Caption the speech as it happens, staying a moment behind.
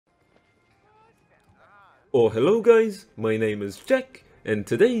Hello guys, my name is Jack, and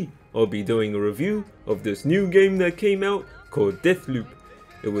today I'll be doing a review of this new game that came out called Deathloop.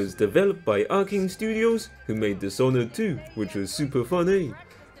 It was developed by Arcane Studios, who made Dishonored 2, which was super fun, eh?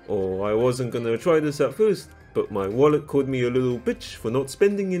 I wasn't gonna try this at first, but my wallet called me a little bitch for not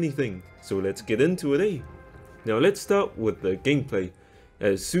spending anything, so let's get into it, eh? Now let's start with the gameplay.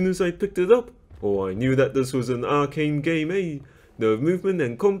 As soon as I picked it up, I knew that this was an Arcane game, eh? The movement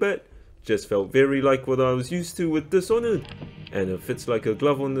and combat just felt very like what I was used to with Dishonored, and it fits like a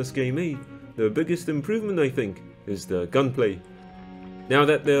glove on this game, eh? The biggest improvement, I think, is the gunplay. Now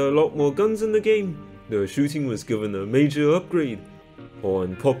that there are a lot more guns in the game, the shooting was given a major upgrade.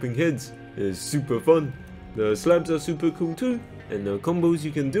 And popping heads is super fun. The slabs are super cool too, and the combos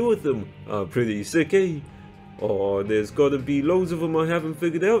you can do with them are pretty sick, eh? There's gotta be loads of them I haven't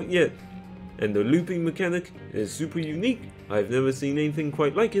figured out yet. And the looping mechanic is super unique. I've never seen anything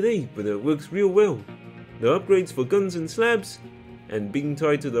quite like it, eh? But it works real well. The upgrades for guns and slabs, and being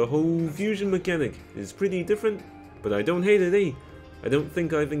tied to the whole fusion mechanic is pretty different, but I don't hate it, eh? I don't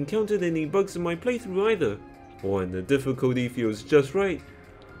think I've encountered any bugs in my playthrough either. And the difficulty feels just right.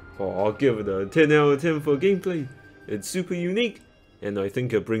 I'll give it a 10 out of 10 for gameplay. It's super unique, and I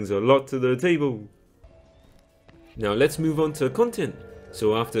think it brings a lot to the table. Now let's move on to content.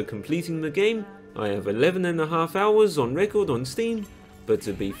 So after completing the game, I have 11.5 hours on record on Steam, but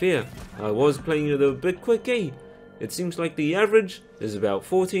to be fair, I was playing it a bit quick, eh? It seems like the average is about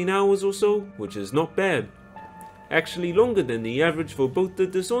 14 hours or so, which is not bad. Actually longer than the average for both the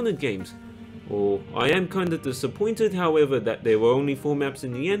Dishonored games. I am kinda disappointed, however, that there were only 4 maps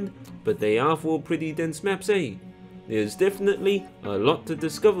in the end, but they are 4 pretty dense maps, eh? There's definitely a lot to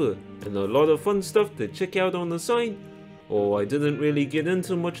discover, and a lot of fun stuff to check out on the side. I didn't really get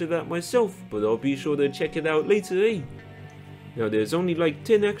into much of that myself, but I'll be sure to check it out later, eh? Now there's only like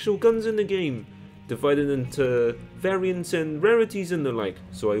 10 actual guns in the game, divided into variants and rarities and the like,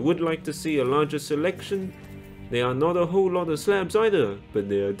 so I would like to see a larger selection. There are not a whole lot of slabs either, but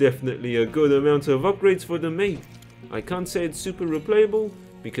there are definitely a good amount of upgrades for them, eh? I can't say it's super replayable,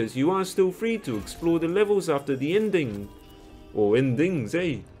 because you are still free to explore the levels after the ending. Or endings,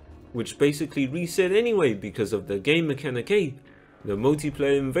 eh? Which basically reset anyway because of the game mechanic, eh? The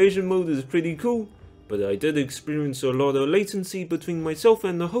multiplayer invasion mode is pretty cool, but I did experience a lot of latency between myself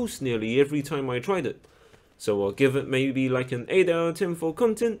and the host nearly every time I tried it. So I'll give it maybe like an 8 out of 10 for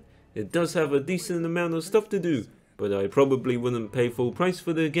content. It does have a decent amount of stuff to do, but I probably wouldn't pay full price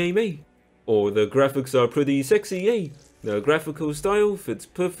for the game, eh? The graphics are pretty sexy, eh? The graphical style fits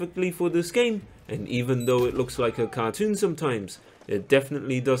perfectly for this game, and even though it looks like a cartoon sometimes, it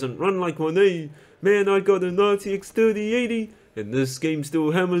definitely doesn't run like one, eh? Man, I got an RTX 3080, and this game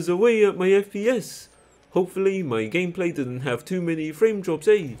still hammers away at my FPS. Hopefully my gameplay didn't have too many frame drops,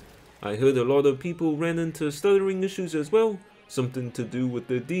 eh? I heard a lot of people ran into stuttering issues as well, something to do with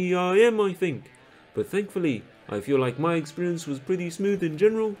the DRM I think. But thankfully, I feel like my experience was pretty smooth in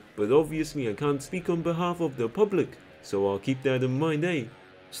general, but obviously I can't speak on behalf of the public, so I'll keep that in mind, eh?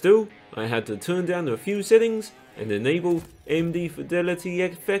 Still, I had to turn down a few settings and enable AMD Fidelity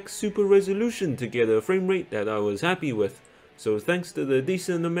FX Super Resolution to get a frame rate that I was happy with. So thanks to the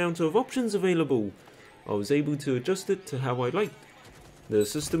decent amount of options available, I was able to adjust it to how I liked. The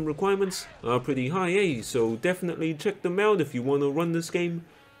system requirements are pretty high, eh? So definitely check them out if you want to run this game.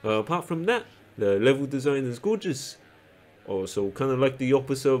 Apart from that, the level design is gorgeous. So kinda like the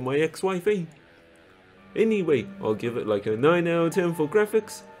opposite of my ex-wife, eh? Anyway, I'll give it like a 9 out of 10 for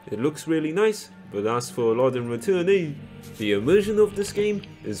graphics. It looks really nice, but asks for a lot in return, eh? The immersion of this game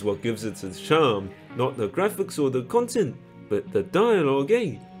is what gives it its charm, not the graphics or the content, but the dialogue,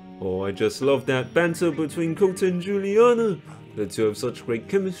 eh? I just love that banter between Colt and Juliana. The two have such great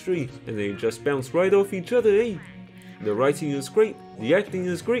chemistry, and they just bounce right off each other, eh? The writing is great, the acting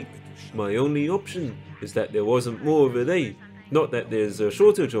is great. My only option is that there wasn't more of it, eh? Not that there's a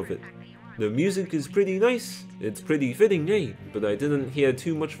shortage of it. The music is pretty nice, it's pretty fitting, eh? But I didn't hear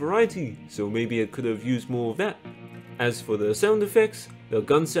too much variety, so maybe it could have used more of that. As for the sound effects, the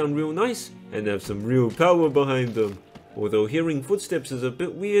guns sound real nice, and have some real power behind them. Although hearing footsteps is a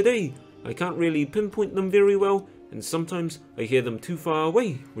bit weird, eh? I can't really pinpoint them very well, and sometimes I hear them too far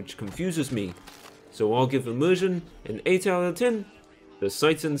away, which confuses me. So I'll give immersion an 8 out of 10. The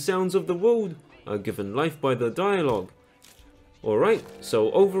sights and sounds of the world are given life by the dialogue. Alright,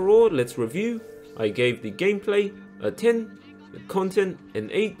 so overall let's review. I gave the gameplay a 10, the content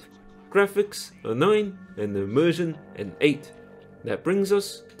an 8, graphics a 9, and the immersion an 8. That brings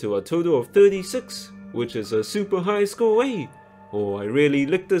us to a total of 36, which is a super high score, eh? I really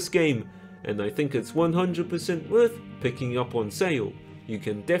licked this game, and I think it's 100% worth picking up on sale. You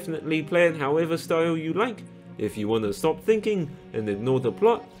can definitely play it however style you like. If you want to stop thinking and ignore the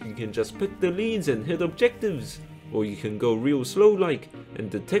plot, you can just pick the leads and hit objectives. Or you can go real slow like and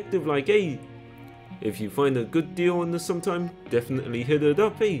detective like, eh? If you find a good deal on this sometime, definitely hit it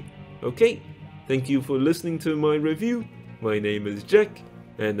up, eh? Okay, thank you for listening to my review. My name is Jack,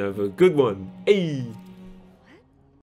 and have a good one, eh?